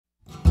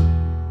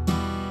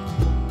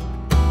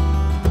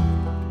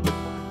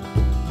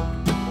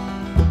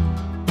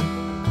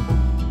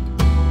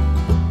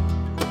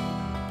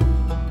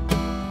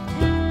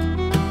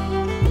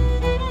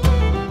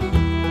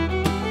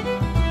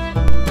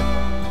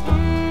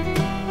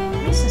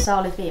sä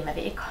olit viime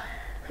viikon?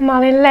 Mä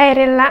olin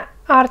leirillä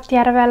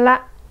Artjärvellä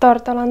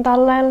Tortolan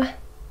talleilla.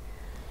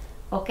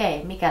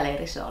 Okei, mikä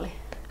leiri se oli?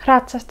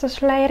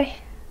 Ratsastusleiri.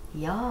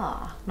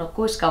 Jaa, no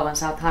kuinka kauan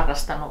sä oot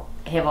harrastanut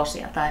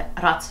hevosia tai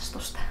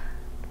ratsastusta?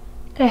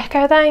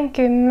 Ehkä jotain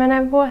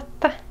 10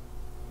 vuotta.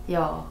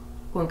 Joo,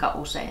 kuinka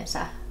usein sä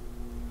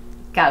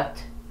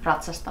käyt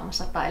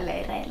ratsastamassa tai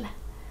leireillä?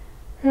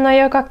 No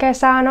joka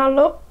kesä on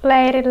ollut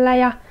leirillä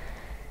ja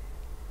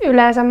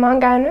yleensä mä oon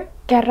käynyt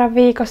kerran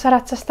viikossa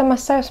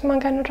ratsastamassa, jos mä oon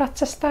käynyt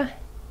ratsastaa.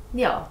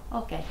 Joo,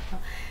 okei. No,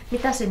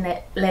 mitä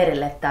sinne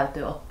leirille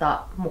täytyy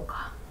ottaa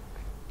mukaan?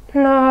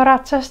 No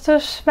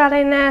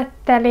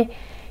ratsastusvälineet, eli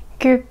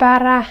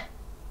kypärä,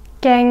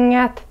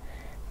 kengät,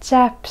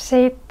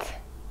 chapsit,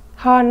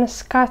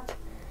 hanskat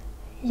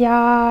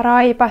ja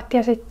raipat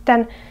ja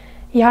sitten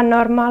ihan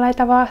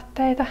normaaleita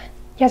vaatteita.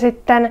 Ja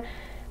sitten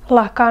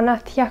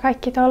lakanat ja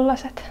kaikki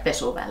tollaset.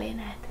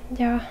 Pesuvälineet.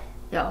 Joo.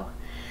 Joo.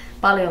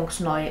 Paljonko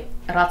noi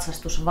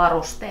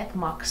ratsastusvarusteet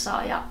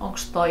maksaa ja onko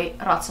toi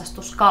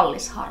ratsastus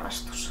kallis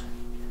harrastus?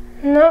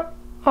 No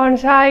on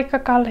se aika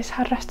kallis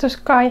harrastus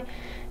kai.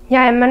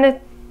 Ja en mä nyt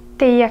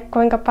tiedä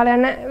kuinka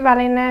paljon ne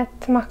välineet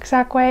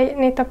maksaa, kun ei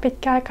niitä ole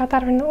pitkään aikaa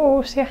tarvinnut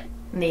uusia.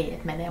 Niin,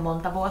 että menee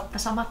monta vuotta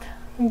samat.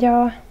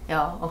 Joo.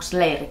 Joo, onko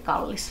leiri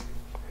kallis?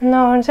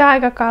 No on se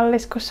aika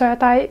kallis, kun se on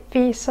jotain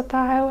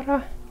 500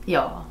 €.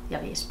 Joo,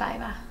 ja 5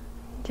 päivää.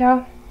 Joo.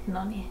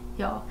 No niin,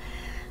 joo.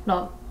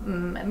 No,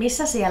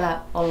 missä siellä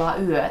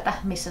ollaan yötä?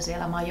 Missä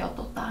siellä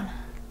majoitutaan?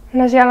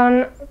 No siellä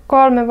on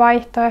 3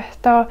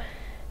 vaihtoehtoa,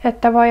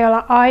 että voi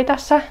olla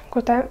aitassa,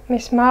 kuten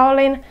missä mä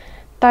olin,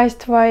 tai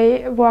sit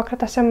voi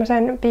vuokrata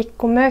semmoisen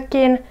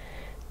pikkumökin,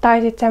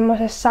 tai sitten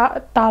semmosessa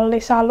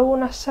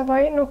tallisaluunassa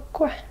voi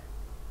nukkua.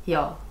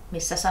 Joo,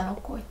 missä sä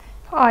nukuit?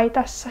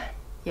 Aitassa.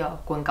 Joo,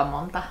 kuinka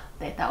monta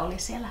teitä oli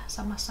siellä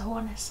samassa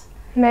huoneessa?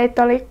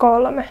 Meitä oli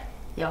 3.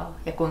 Joo,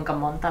 ja kuinka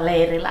monta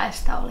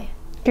leiriläistä oli?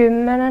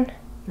 10.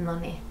 No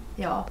niin,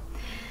 joo.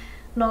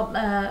 No,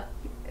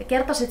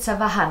 kertoisit sä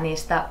vähän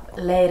niistä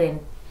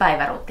leirin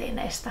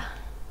päivärutiineista?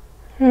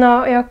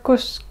 No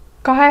joskus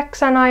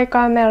 8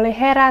 aikaa meillä oli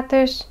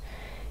herätys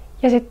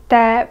ja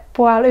sitten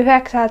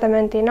 8:30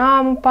 mentiin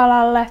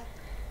aamupalalle.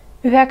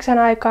 9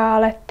 aikaa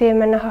alettiin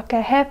mennä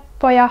hakemaan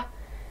heppoja.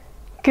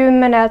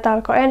 10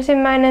 alkoi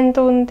ensimmäinen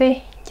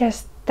tunti ja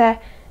sitten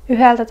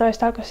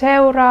 11 alkoi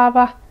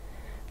seuraava.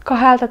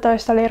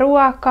 12 oli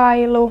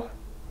ruokailu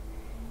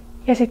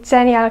ja sitten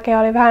sen jälkeen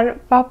oli vähän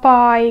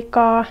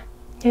vapaa-aikaa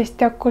ja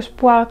sitten joskus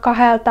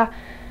 1:30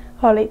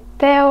 oli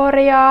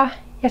teoriaa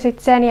ja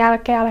sitten sen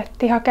jälkeen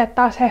alettiin hakea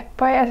taas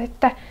heppoja ja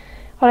sitten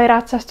oli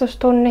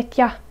ratsastustunnit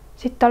ja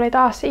sitten oli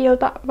taas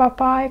ilta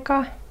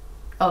vapaa-aikaa.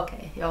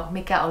 Okei, joo.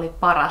 Mikä oli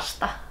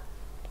parasta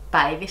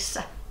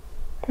päivissä?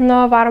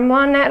 No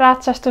varmaan ne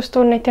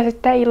ratsastustunnit ja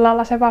sitten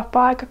illalla se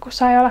vapaa-aika, kun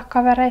sai olla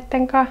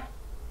kavereitten kanssa.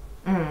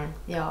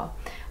 Joo.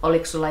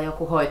 Oliko sulla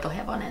joku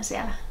hoitohevonen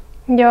siellä?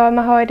 Joo,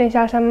 mä hoidin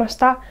siellä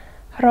semmoista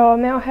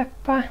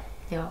Romeo-heppaa.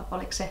 Joo,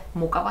 oliko se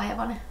mukava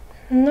hevonen?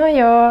 No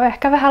joo,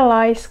 ehkä vähän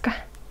laiska.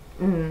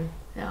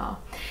 Joo.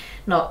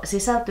 No,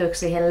 sisältyykö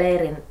siihen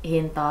leirin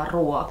hintaan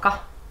ruoka?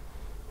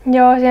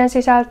 Joo, siihen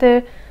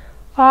sisältyy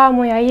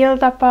aamu- ja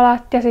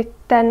iltapalat ja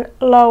sitten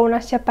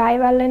lounas ja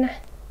päivällinen.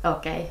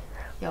 Okei.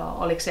 Joo,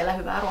 oliko siellä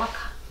hyvää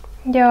ruokaa?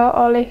 Joo,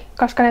 oli,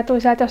 koska ne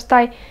tuli sieltä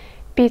jostain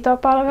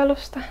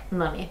pitopalvelusta.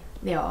 No niin,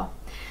 joo.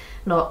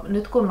 No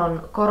nyt kun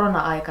on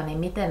korona-aika, niin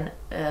miten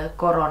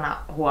korona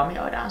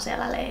huomioidaan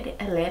siellä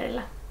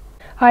leirillä?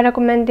 Aina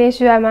kun mentiin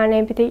syömään,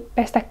 niin piti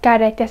pestä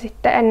kädet ja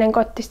sitten ennen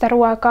kuin otti sitä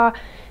ruokaa,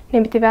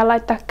 niin piti vielä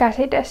laittaa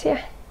käsidesiä.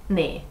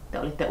 Niin, te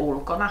olitte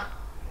ulkona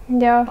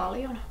Joo.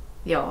 paljon.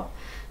 Joo.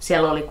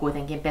 Siellä oli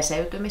kuitenkin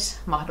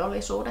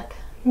peseytymismahdollisuudet.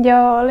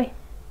 Joo, oli.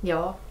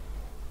 Joo.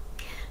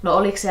 No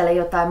oliko siellä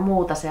jotain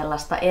muuta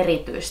sellaista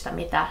erityistä,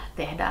 mitä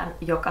tehdään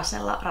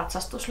jokaisella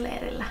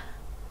ratsastusleirillä?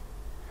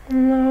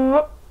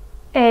 No,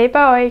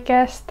 eipä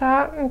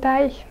oikeastaan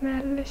mitään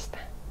ihmeellistä.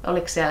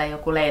 Oliko siellä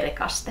joku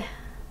leirikaste?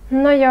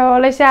 No joo,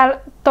 oli siellä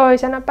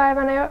toisena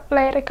päivänä jo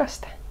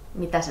leirikaste.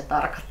 Mitä se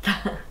tarkoittaa?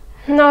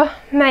 No,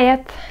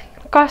 meidät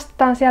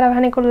kastetaan siellä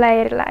vähän niin kuin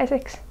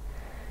leiriläisiksi.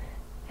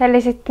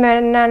 Eli sitten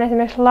mennään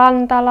esimerkiksi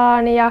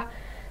lantalaan ja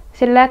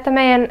silleen, että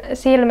meidän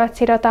silmät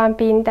sidotaan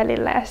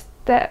pintelille ja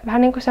sitten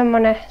vähän niin kuin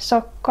semmonen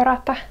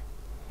sokkorata.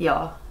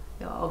 Joo,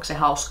 onko se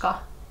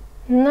hauskaa?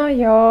 No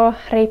joo,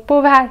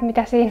 riippuu vähän, että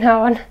mitä siinä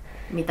on.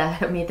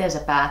 Miten se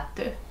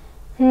päättyy?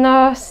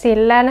 No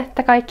silleen,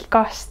 että kaikki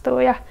kastuu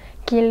ja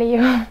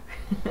kiljuu.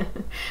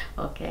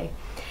 Okei.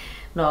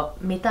 No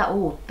mitä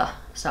uutta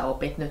sä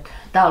opit nyt?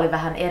 Tää oli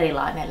vähän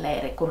erilainen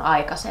leiri kuin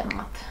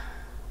aikaisemmat.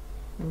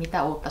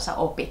 Mitä uutta sä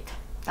opit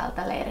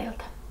tältä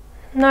leiriltä?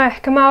 No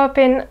ehkä mä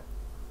opin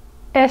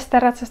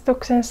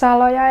esteratsastuksen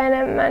saloja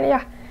enemmän ja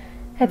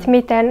että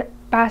miten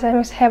pääsee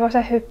esimerkiksi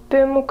hevosen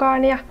hyppyyn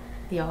mukaan ja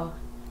Joo.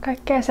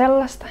 kaikkea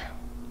sellaista.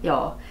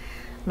 Joo.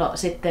 No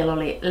sitten teillä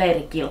oli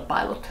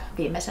leirikilpailut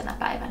viimeisenä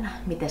päivänä.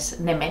 Mites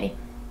ne meni?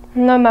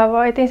 No mä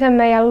voitin sen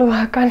meidän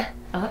luokan.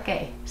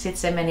 Okei.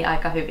 Sitten se meni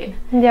aika hyvin.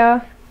 Joo.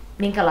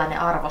 Minkälainen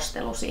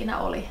arvostelu siinä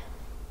oli?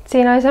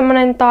 siinä oli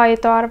semmoinen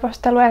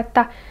taitoarvostelu,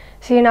 että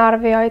siinä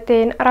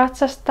arvioitiin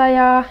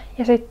ratsastajaa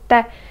ja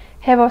sitten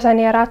hevosen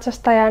ja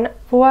ratsastajan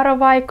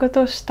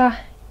vuorovaikutusta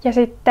ja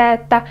sitten,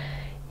 että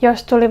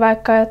jos tuli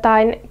vaikka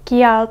jotain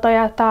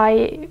kieltoja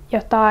tai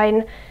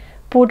jotain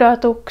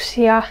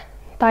pudotuksia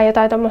tai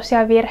jotain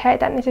tommosia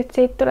virheitä, niin sitten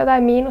siitä tuli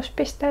jotain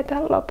miinuspisteitä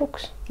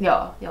lopuksi.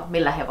 Joo.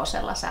 Millä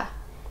hevosella sä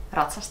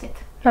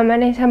ratsastit? Mä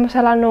menin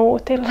semmoisella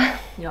nuutilla.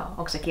 Joo,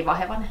 onko se kiva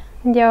hevonen?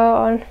 Joo,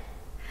 on.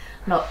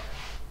 No,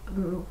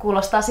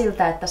 kuulostaa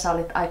siltä, että sä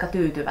olit aika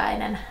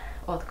tyytyväinen.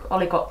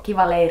 Oliko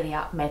kiva leiri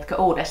ja meetkö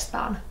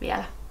uudestaan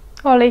vielä?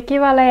 Oli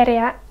kiva leiri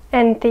ja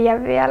en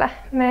tiedä vielä.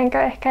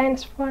 Menenkö ehkä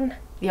ensi vuonna?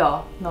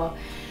 Joo, no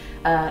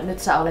nyt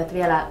sä olet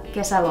vielä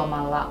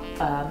kesälomalla.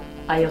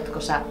 Aiotko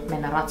sä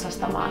mennä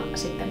ratsastamaan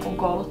sitten, kun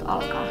koulut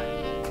alkaa?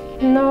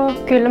 No,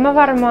 kyllä mä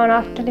varmaan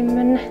ajattelin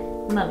mennä.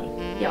 No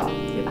niin, joo,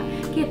 hyvä.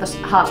 Kiitos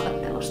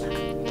haastattelusta.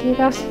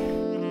 Kiitos.